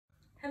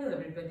Hello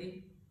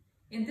everybody.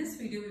 In this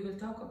video we will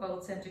talk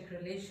about centric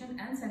relation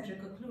and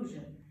centric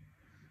occlusion.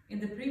 In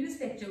the previous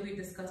lecture we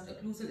discussed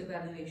occlusal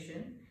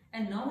evaluation,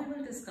 and now we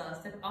will discuss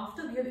that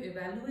after we have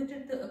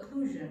evaluated the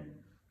occlusion,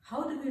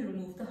 how do we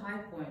remove the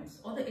high points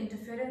or the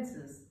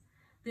interferences.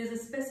 There's a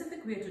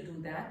specific way to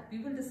do that. We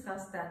will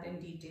discuss that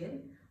in detail.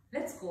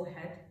 Let's go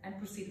ahead and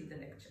proceed with the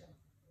lecture.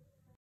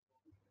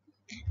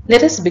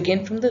 Let us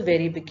begin from the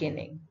very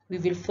beginning. We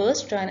will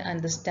first try and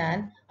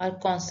understand our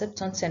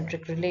concepts on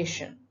centric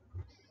relation.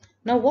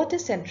 Now, what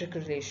is centric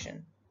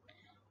relation?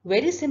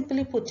 Very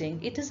simply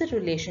putting, it is a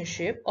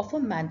relationship of a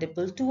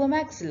mandible to a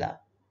maxilla.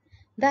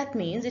 That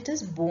means it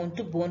is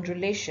bone-to-bone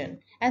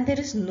relation and there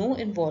is no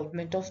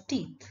involvement of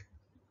teeth.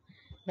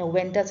 Now,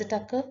 when does it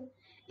occur?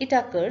 It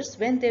occurs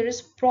when there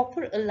is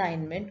proper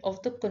alignment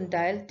of the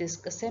condyle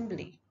disc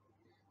assembly.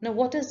 Now,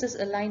 what is this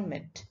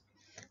alignment?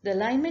 The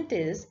alignment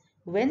is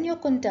when your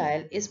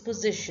condyle is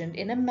positioned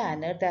in a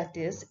manner that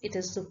is, it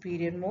is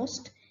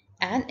superiormost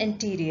and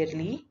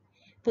anteriorly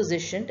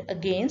positioned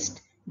against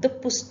the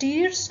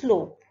posterior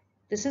slope.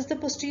 This is the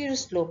posterior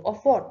slope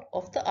of what?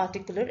 Of the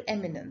articular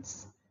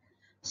eminence.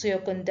 So your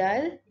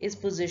condyle is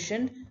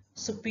positioned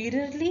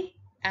superiorly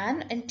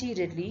and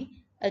anteriorly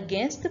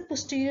against the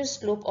posterior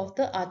slope of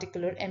the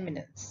articular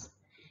eminence.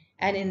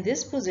 And in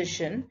this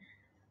position,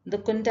 the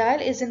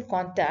condyle is in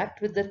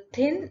contact with the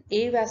thin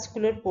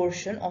avascular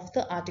portion of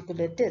the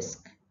articular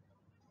disc.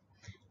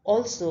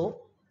 Also,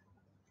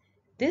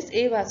 this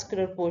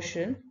avascular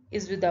portion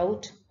is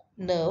without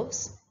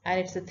nerves and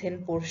it's a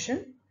thin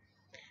portion.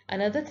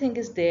 Another thing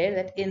is there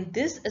that in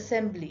this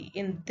assembly,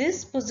 in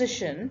this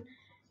position,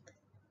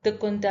 the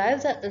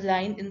condyles are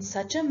aligned in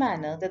such a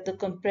manner that the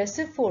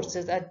compressive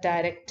forces are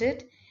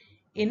directed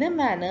in a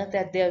manner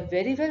that they are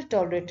very well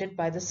tolerated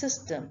by the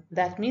system.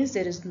 That means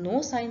there is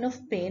no sign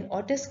of pain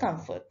or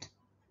discomfort.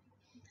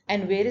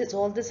 And where is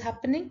all this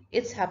happening?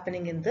 It's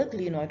happening in the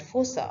glenoid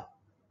fossa.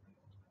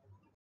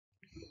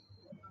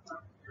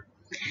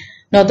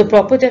 Now the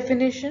proper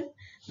definition,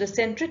 the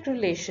centric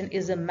relation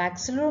is a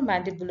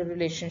maxillomandibular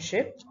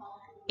relationship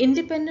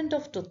independent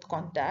of tooth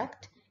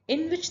contact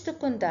in which the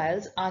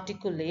condyles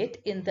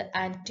articulate in the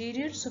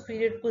anterior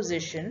superior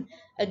position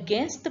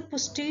against the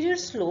posterior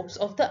slopes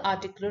of the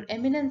articular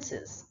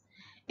eminences.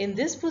 In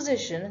this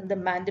position, the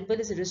mandible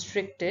is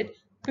restricted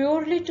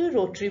purely to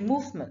rotary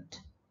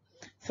movement.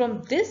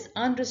 From this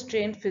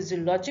unrestrained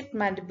physiologic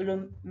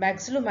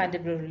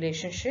maxillomandibular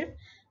relationship,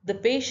 the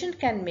patient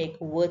can make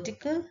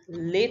vertical,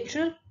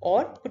 lateral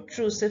or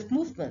protrusive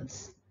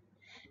movements.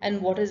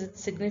 And what is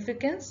its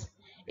significance?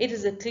 It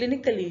is a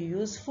clinically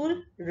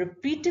useful,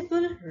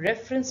 repeatable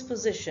reference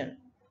position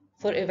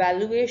for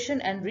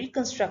evaluation and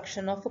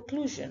reconstruction of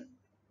occlusion.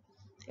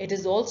 It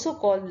is also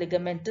called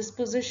ligamentous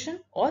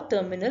position or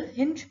terminal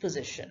hinge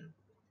position.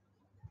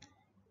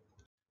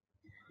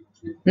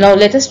 Now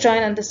let us try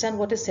and understand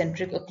what is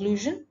centric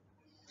occlusion.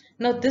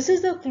 Now this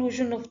is the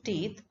occlusion of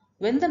teeth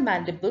when the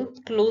mandible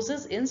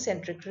closes in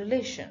centric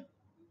relation.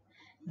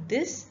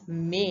 This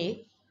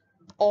may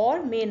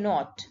or may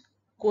not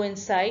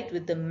coincide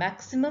with the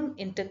maximum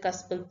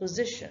intercuspal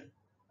position.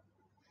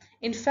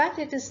 In fact,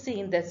 it is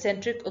seen that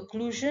centric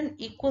occlusion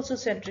equals to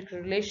centric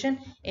relation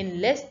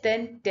in less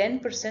than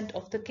 10%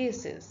 of the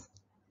cases.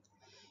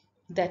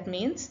 That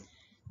means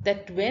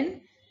that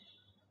when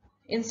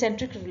in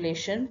centric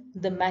relation,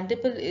 the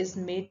mandible is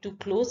made to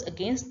close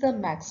against the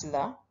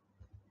maxilla,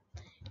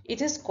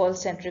 it is called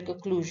centric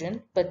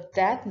occlusion, but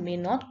that may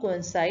not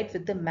coincide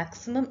with the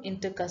maximum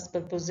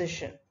intercuspal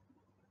position.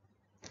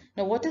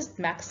 Now, what is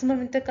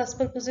maximum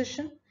intercuspal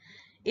position?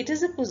 It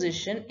is a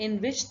position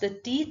in which the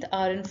teeth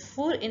are in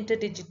full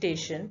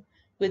interdigitation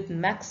with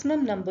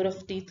maximum number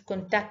of teeth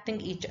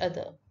contacting each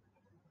other.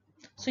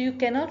 So you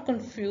cannot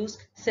confuse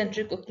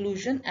centric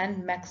occlusion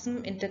and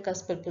maximum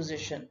intercuspal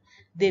position.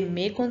 They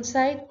may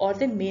coincide or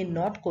they may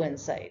not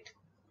coincide.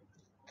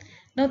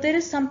 Now there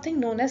is something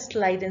known as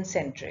slide in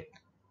centric.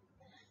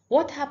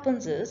 What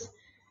happens is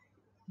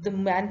the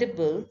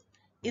mandible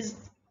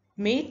is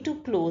made to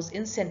close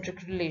in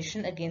centric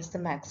relation against the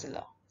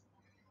maxilla.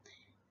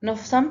 Now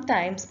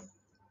sometimes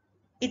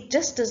it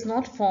just does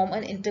not form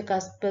an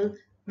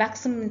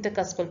maximum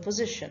intercuspal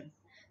position.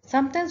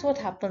 Sometimes what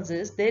happens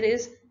is there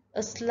is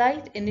a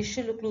slight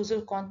initial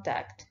occlusal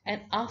contact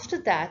and after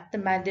that the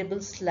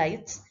mandible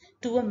slides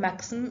to a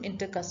maximum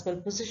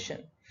intercuspal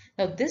position.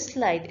 Now this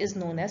slide is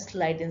known as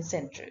slide in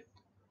centric.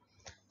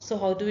 So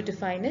how do we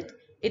define it?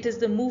 It is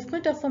the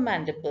movement of a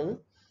mandible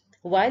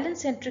while in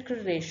centric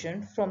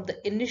relation from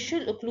the initial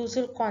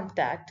occlusal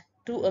contact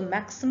to a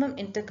maximum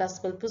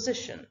intercuspal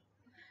position.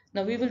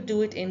 Now we will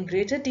do it in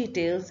greater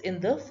details in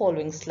the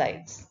following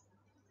slides.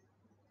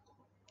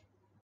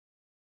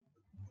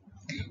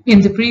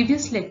 In the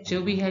previous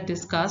lecture, we had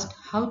discussed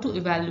how to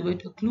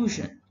evaluate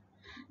occlusion.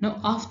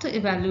 Now after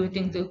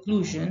evaluating the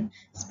occlusion,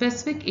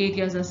 specific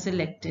areas are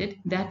selected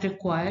that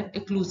require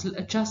occlusal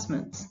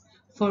adjustments,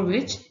 for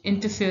which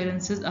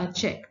interferences are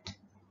checked.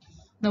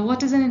 Now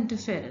what is an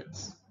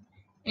interference?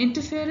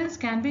 Interference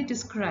can be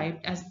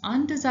described as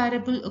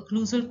undesirable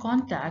occlusal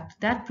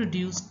contact that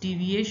produce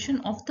deviation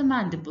of the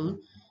mandible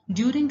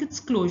during its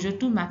closure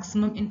to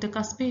maximum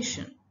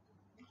intercuspation.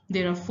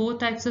 There are 4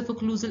 types of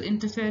occlusal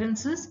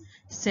interferences: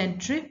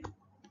 centric,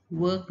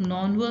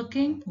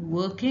 non-working,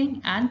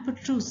 working, and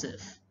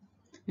protrusive.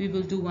 We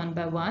will do one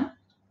by one.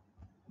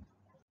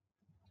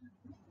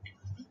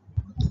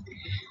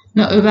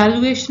 Now,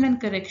 evaluation and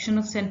correction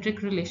of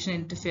centric relation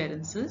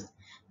interferences.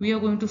 We are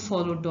going to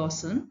follow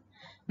Dawson.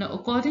 Now,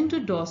 according to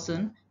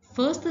Dawson,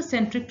 first the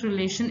centric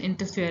relation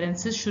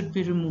interferences should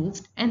be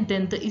removed and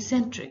then the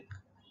eccentric.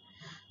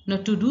 Now,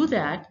 to do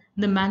that,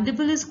 the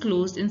mandible is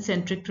closed in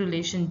centric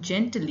relation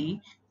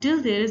gently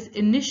till there is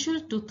initial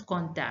tooth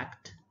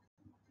contact.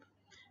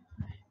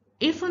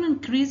 If on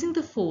increasing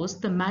the force,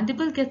 the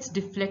mandible gets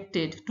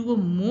deflected to a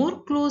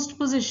more closed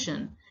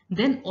position,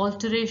 then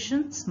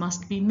alterations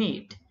must be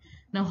made.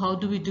 Now, how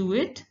do we do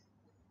it?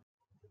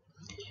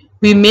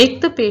 We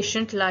make the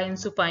patient lie in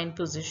supine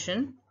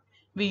position.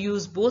 We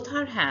use both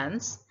our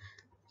hands.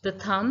 The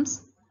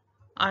thumbs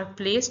are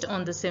placed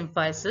on the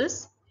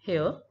symphysis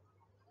here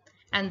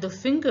and the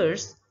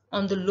fingers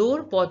on the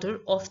lower border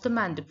of the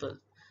mandible.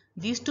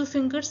 These 2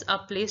 fingers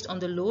are placed on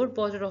the lower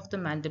border of the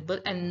mandible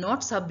and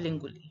not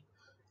sublingually.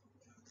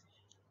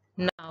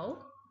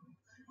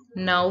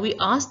 Now we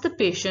ask the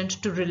patient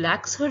to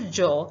relax her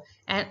jaw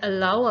and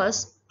allow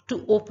us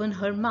to open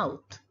her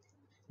mouth.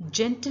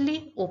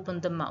 Gently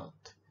open the mouth.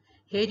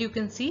 Here you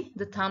can see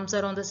the thumbs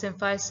are on the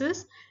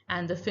symphysis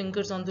and the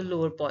fingers on the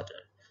lower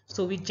border.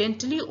 So we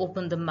gently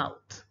open the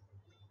mouth.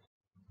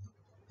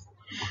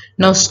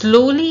 Now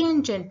slowly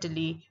and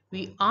gently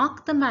we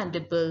arc the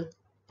mandible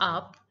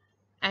up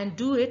and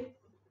do it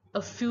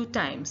a few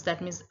times.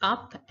 That means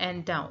up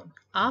and down,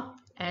 up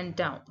and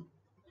down.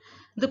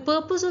 The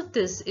purpose of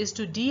this is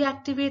to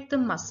deactivate the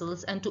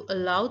muscles and to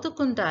allow the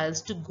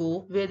condyles to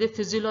go where they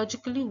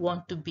physiologically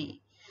want to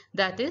be.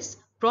 That is,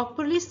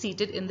 properly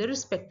seated in the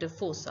respective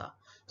fossa.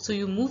 So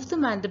you move the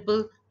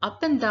mandible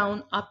up and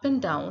down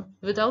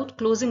without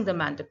closing the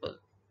mandible.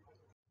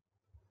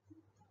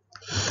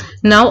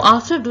 Now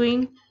after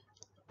doing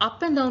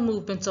up and down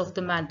movements of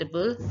the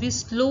mandible, we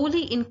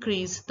slowly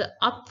increase the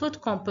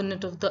upward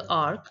component of the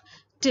arc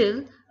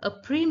till a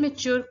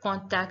premature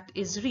contact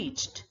is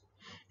reached.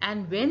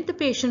 And when the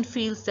patient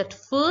feels that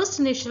first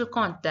initial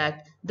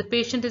contact, the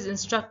patient is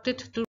instructed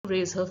to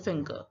raise her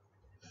finger.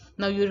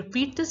 Now you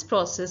repeat this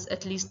process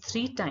at least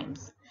 3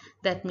 times.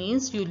 That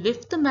means you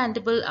lift the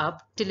mandible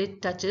up till it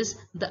touches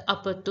the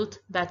upper tooth.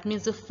 That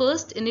means the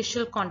first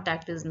initial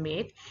contact is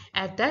made.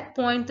 At that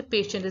point, the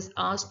patient is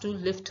asked to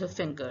lift her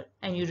finger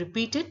and you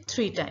repeat it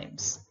 3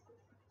 times.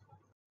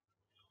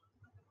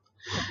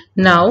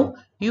 Now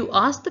you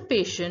ask the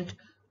patient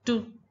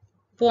to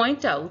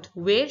point out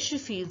where she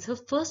feels her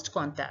first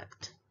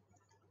contact.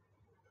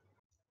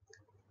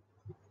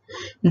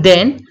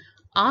 Then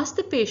ask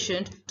the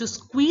patient to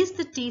squeeze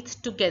the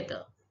teeth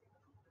together.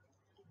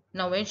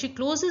 Now when she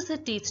closes her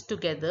teeth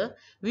together,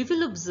 we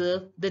will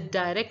observe the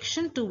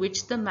direction to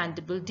which the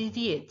mandible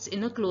deviates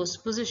in a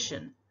closed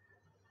position.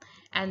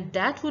 And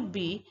that would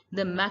be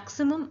the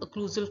maximum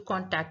occlusal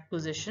contact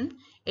position.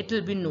 It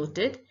will be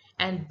noted,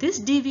 and this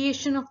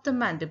deviation of the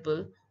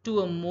mandible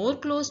to a more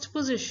closed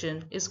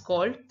position is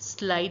called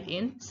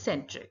slide-in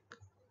centric.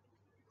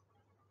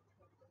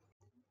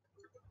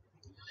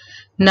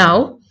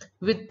 Now,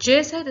 with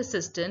chairside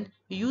assistant,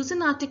 use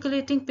an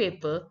articulating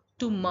paper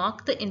to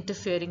mark the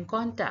interfering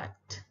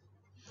contact.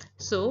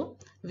 So,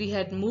 we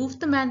had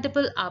moved the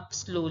mandible up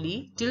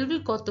slowly till we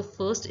got the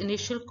first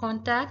initial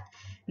contact.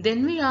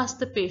 Then we asked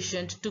the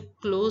patient to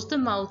close the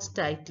mouth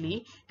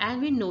tightly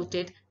and we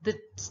noted the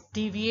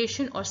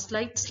deviation or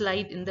slight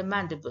slide in the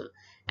mandible,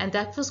 and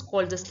that was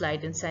called the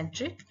slide-in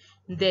centric.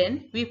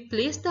 Then we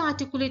placed the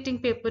articulating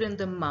paper in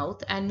the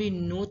mouth and we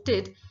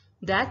noted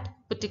that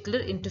particular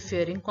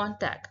interfering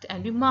contact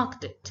and we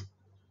marked it.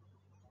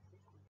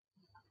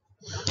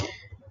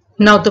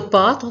 Now the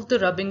path of the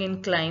rubbing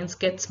inclines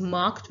gets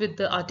marked with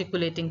the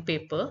articulating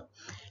paper,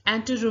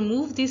 and to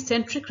remove these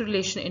centric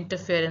relation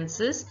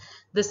interferences,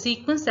 the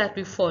sequence that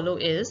we follow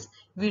is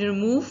we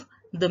remove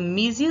the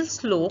mesial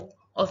slope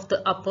of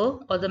the upper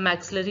or the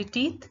maxillary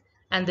teeth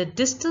and the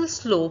distal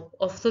slope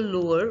of the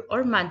lower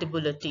or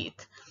mandibular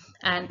teeth,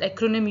 and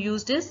acronym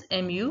used is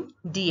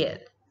MUDL.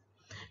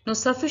 Now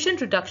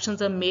sufficient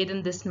reductions are made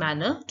in this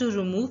manner to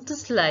remove the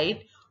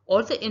slide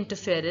or the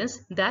interference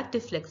that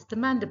deflects the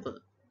mandible.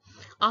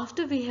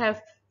 After we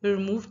have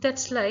removed that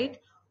slide,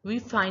 we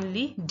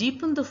finally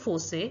deepen the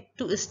fossae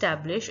to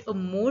establish a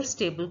more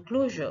stable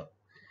closure.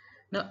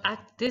 Now at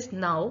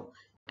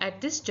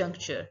this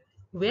juncture,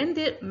 when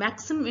the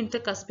maximum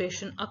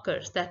intercuspation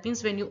occurs, that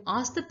means when you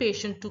ask the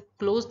patient to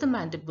close the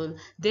mandible,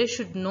 there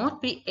should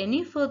not be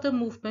any further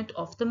movement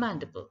of the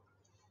mandible.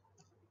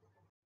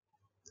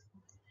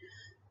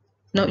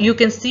 Now you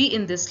can see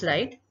in this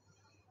slide,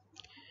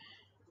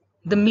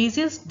 the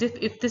mesial,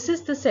 if this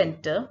is the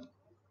center,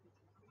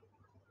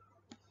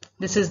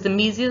 this is the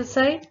mesial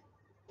side,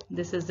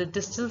 this is the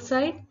distal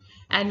side,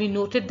 and we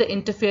noted the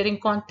interfering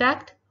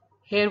contact.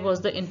 Here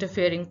was the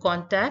interfering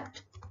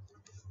contact.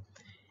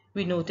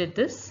 We noted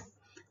this.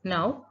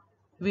 Now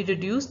we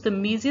reduce the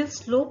mesial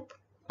slope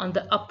on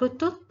the upper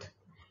tooth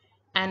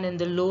And in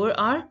the lower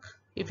arc,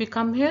 if we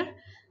come here,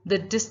 the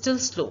distal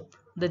slope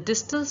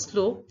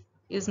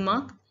is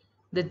marked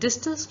the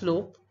distal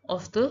slope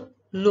of the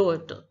lower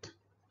tooth.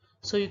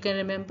 So you can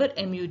remember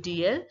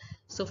MUDL.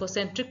 So for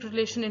centric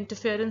relation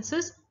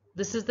interferences,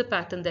 this is the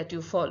pattern that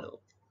you follow.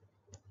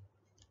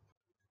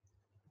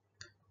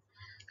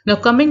 Now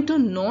coming to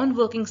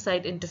non-working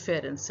side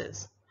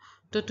interferences.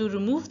 So to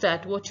remove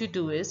that, what you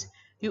do is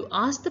you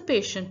ask the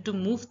patient to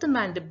move the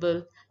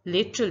mandible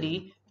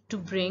laterally to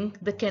bring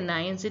the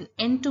canines in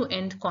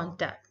end-to-end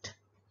contact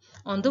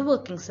on the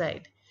working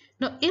side.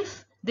 Now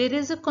if there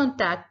is a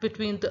contact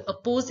between the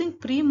opposing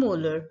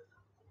premolars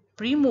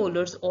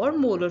or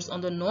molars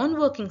on the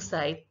non-working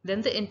side,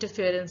 then the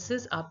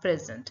interferences are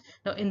present.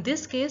 Now in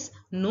this case,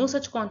 no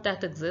such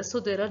contact exists, so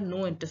there are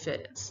no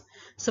interference.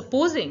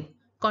 Supposing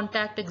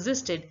contact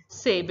existed,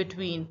 say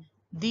between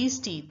these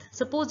teeth,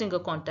 supposing a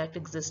contact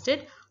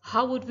existed,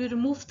 how would we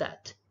remove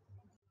that?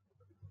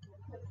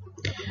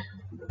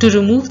 To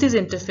remove these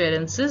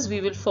interferences,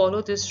 we will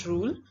follow this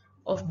rule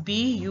of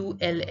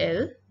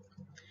BULL.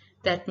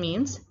 That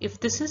means if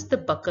this is the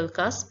buccal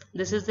cusp,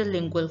 this is the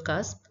lingual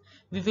cusp,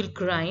 we will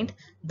grind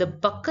the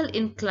buccal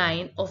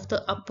incline of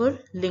the upper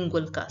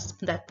lingual cusp.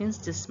 That means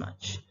this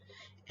much.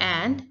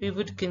 And we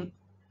would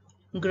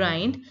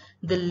grind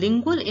the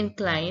lingual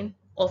incline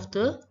of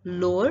the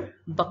lower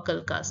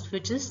buccal cusp,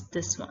 which is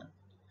this one.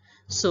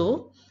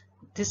 So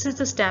this is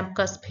the stamp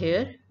cusp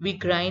here. We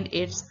grind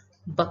its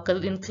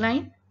buccal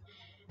incline,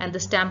 and the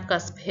stamp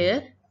cusp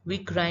here, we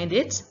grind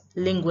its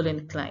lingual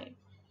incline.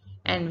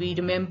 And we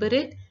remember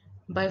it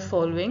by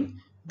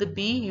following the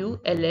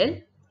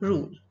BULL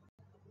rule.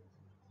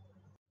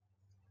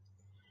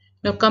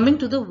 Now coming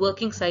to the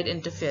working side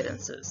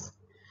interferences.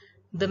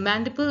 The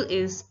mandible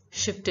is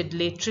shifted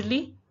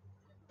laterally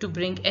to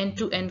bring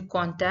end-to-end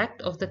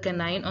contact of the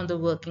canine on the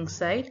working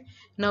side.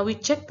 Now we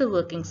check the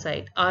working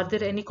side. Are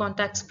there any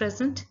contacts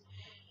present?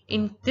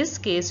 In this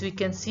case, we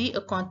can see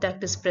a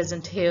contact is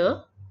present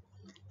here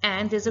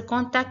and there's a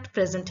contact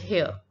present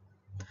here.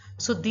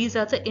 So these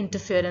are the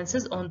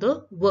interferences on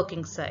the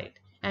working side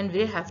and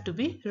they have to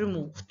be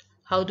removed.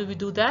 How do we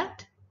do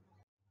that?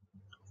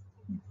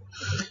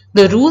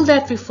 The rule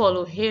that we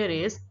follow here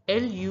is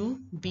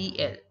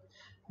LUBL.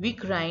 We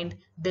grind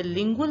the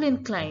lingual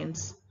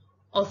inclines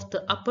of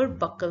the upper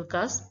buccal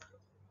cusp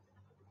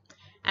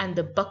and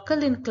the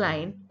buccal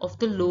incline of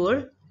the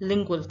lower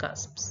lingual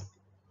cusps.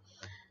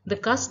 The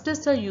cusp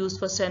discs are used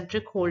for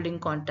centric holding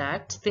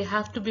contacts. They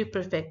have to be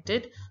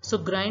perfected, so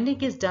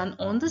grinding is done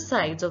on the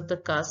sides of the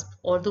cusp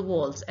or the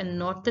walls and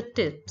not the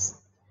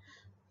tips.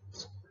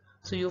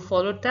 So you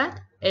followed that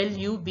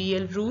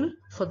LUBL rule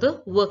for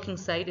the working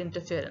side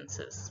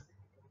interferences.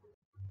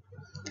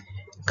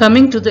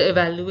 Coming to the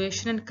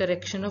evaluation and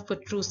correction of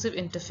protrusive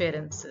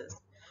interferences.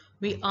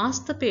 We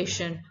ask the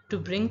patient to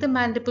bring the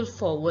mandible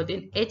forward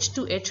in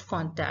edge-to-edge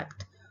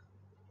contact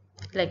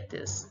like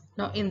this.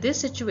 Now in this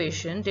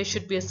situation, there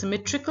should be a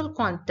symmetrical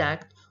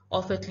contact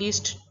of at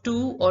least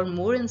 2 or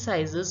more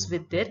incisors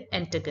with their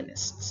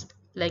antagonists,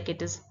 like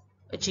it is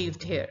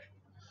achieved here.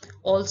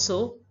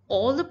 Also,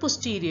 all the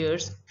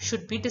posteriors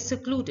should be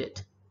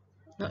disoccluded.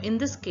 Now in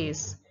this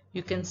case,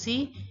 you can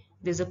see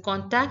there's a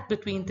contact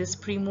between this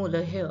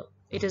premolar here.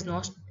 It is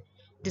not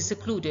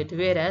disoccluded,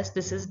 whereas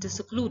this is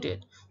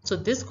disoccluded. So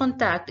this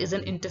contact is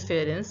an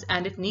interference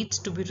and it needs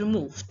to be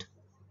removed.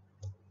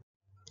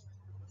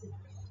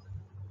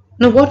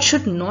 Now what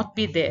should not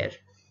be there?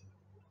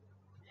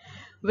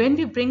 When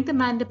we bring the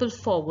mandible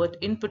forward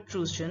in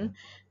protrusion,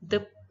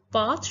 the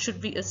path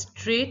should be a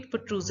straight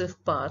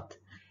protrusive path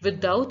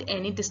without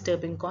any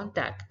disturbing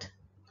contact.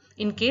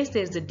 In case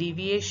there is a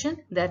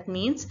deviation, that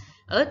means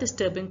a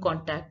disturbing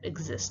contact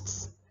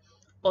exists.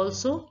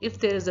 Also, if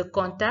there is a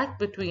contact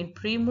between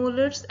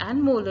premolars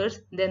and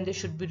molars, then they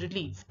should be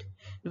relieved.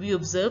 We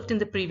observed in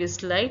the previous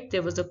slide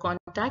there was a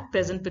contact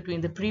present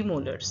between the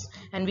premolars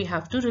and we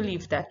have to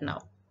relieve that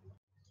now.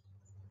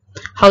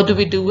 How do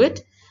we do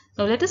it?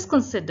 Now let us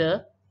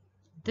consider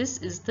this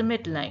is the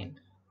midline.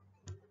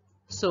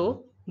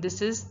 So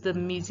this is the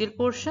mesial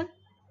portion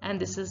and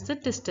this is the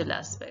distal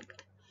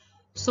aspect.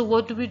 So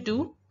what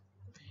do?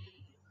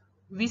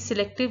 We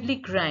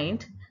selectively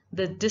grind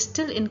the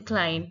distal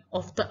incline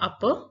of the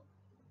upper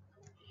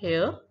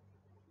here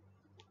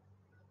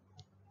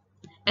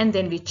and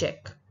then we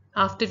check.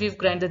 After we've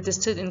grind the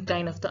distal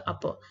incline of the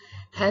upper,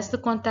 has the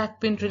contact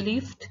been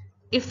relieved?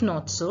 If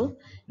not so,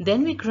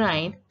 then we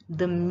grind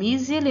the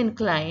mesial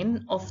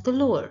incline of the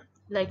lower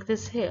like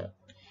this here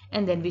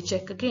and then we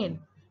check again.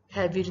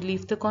 Have we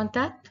relieved the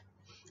contact?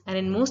 And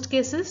in most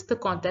cases the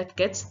contact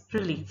gets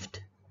relieved.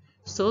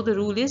 So the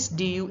rule is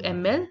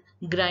DUML,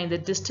 grind the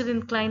distal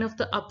incline of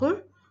the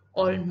upper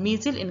or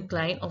mesial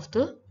incline of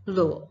the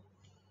lower.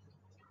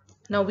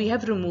 Now we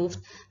have removed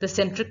the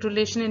centric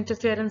relation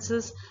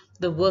interferences,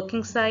 the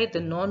working side, the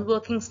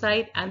non-working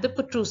side and the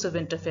protrusive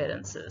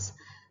interferences.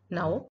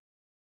 Now,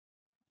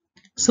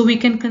 so we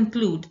can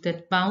conclude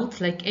that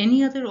mouth, like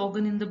any other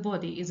organ in the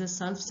body, is a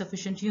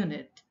self-sufficient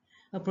unit.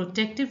 A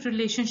protective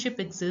relationship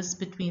exists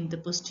between the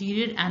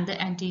posterior and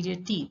the anterior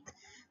teeth.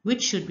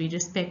 which should be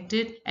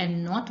respected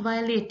and not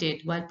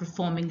violated while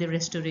performing the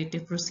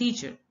restorative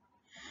procedure.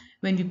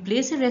 When we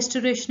place a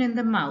restoration in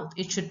the mouth,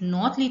 it should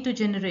not lead to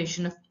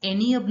generation of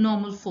any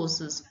abnormal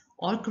forces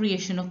or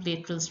creation of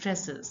lateral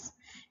stresses.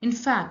 In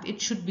fact,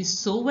 it should be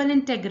so well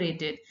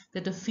integrated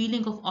that a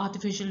feeling of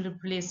artificial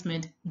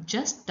replacement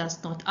just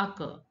does not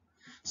occur.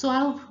 So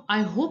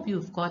I hope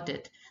you've got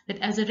it, that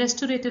as a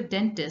restorative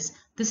dentist,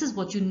 this is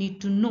what you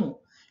need to know.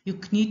 You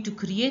need to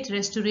create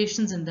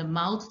restorations in the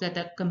mouth that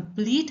are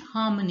complete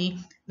harmony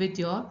with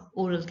your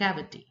oral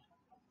cavity.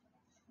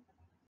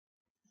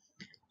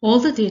 All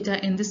the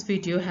data in this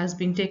video has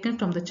been taken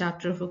from the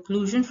chapter of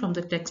occlusion from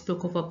the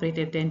textbook of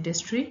operative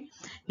dentistry.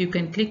 You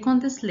can click on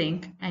this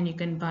link and you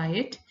can buy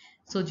it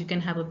so you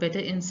can have a better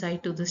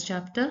insight to this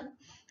chapter.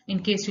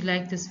 In case you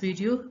like this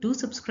video, do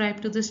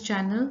subscribe to this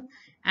channel,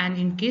 and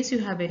in case you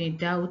have any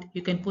doubt,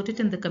 you can put it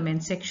in the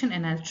comment section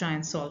and I'll try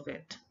and solve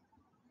it.